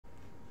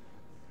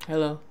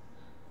Hello,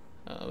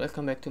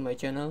 welcome back to my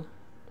channel.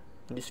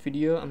 In this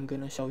video I'm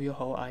gonna show you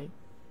how I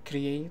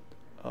create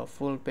a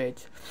full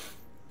page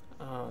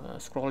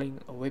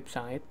scrolling a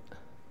website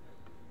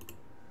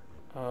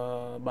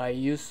by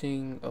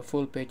using a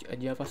full page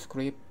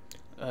JavaScript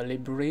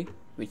library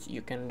which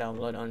you can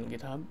download on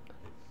GitHub.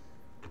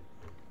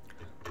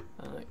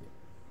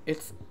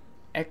 It's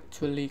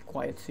actually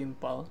quite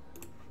simple.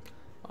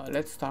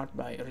 Let's start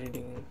by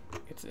reading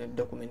its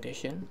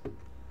documentation.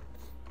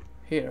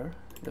 Here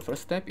the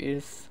first step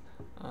is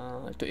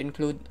to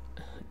include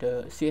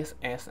the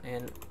CSS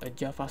and a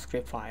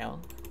JavaScript file,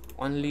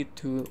 only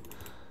two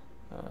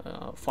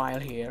file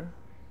here.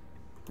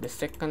 The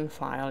second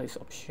file is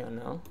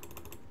optional,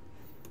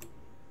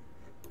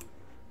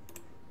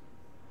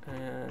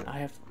 and I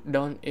have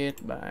done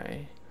it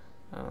by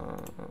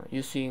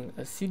using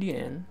a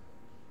CDN.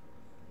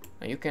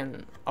 You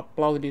can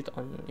upload it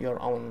on your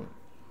own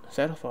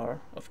server,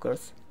 of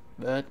course,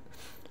 but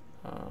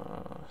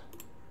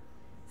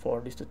for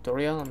this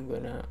tutorial I'm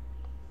gonna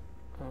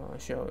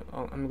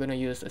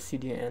use a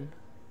CDN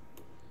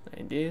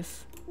like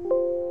this.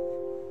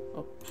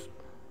 Oops.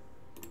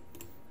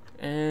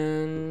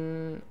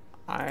 And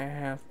I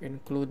have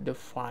include the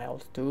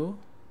files too,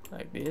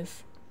 like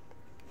this.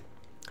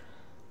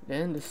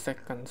 Then the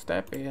second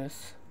step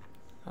is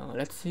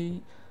let's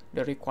see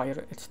the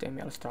required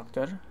HTML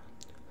structure.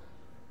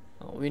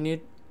 We need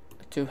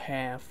to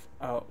have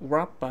a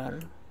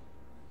wrapper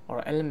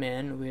or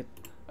element with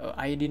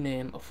ID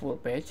name of full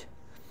page.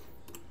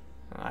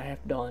 I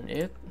have done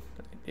it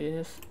like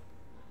this.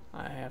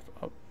 I have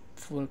a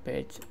full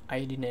page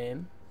ID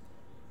name,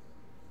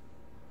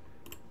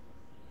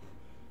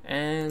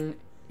 and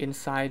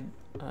inside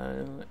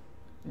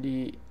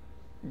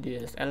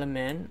this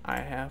element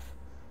I have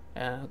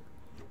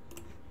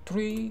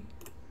three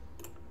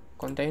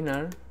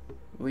container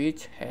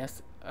which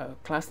has a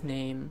class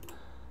name,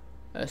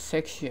 a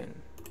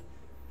section.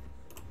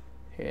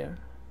 Here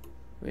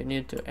we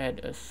need to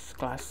add a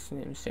class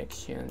name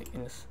section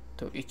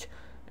into each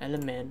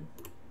element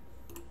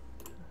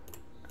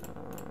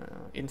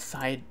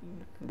inside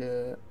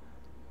the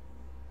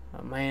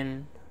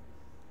main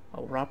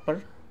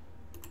wrapper.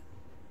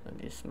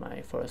 This is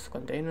my first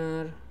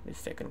container, the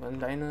second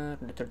container,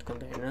 the third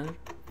container,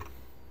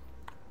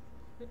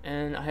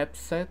 and I have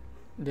set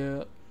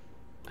the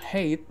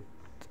height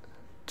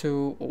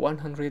to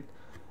 100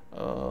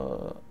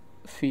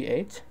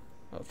 VH,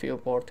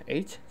 viewport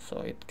H, so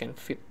it can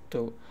fit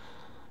to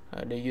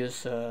the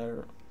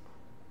user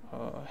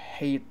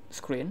height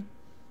screen.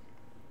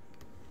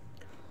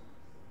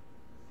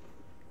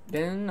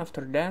 Then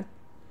after that,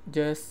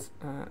 just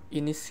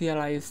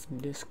initialize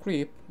the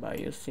script by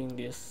using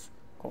this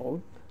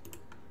code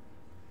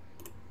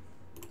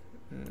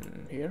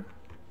here.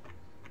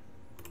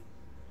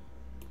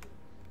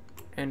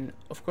 And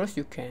of course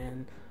you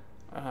can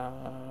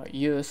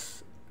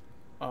use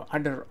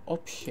other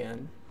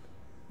option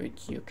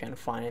which you can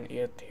find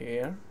it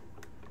here.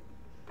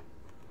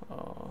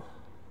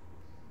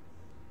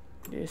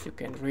 This you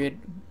can read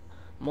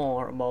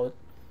more about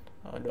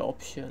the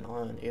option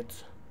on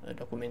its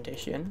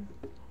documentation.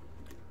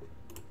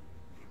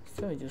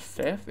 So I just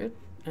save it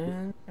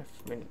and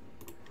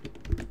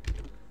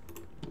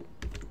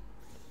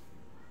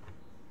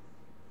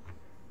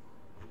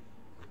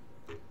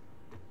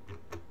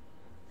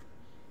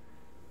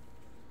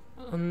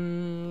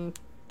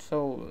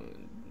so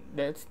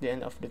that's the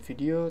end of the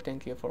video.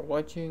 Thank you for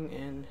watching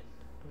and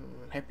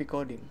happy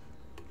coding.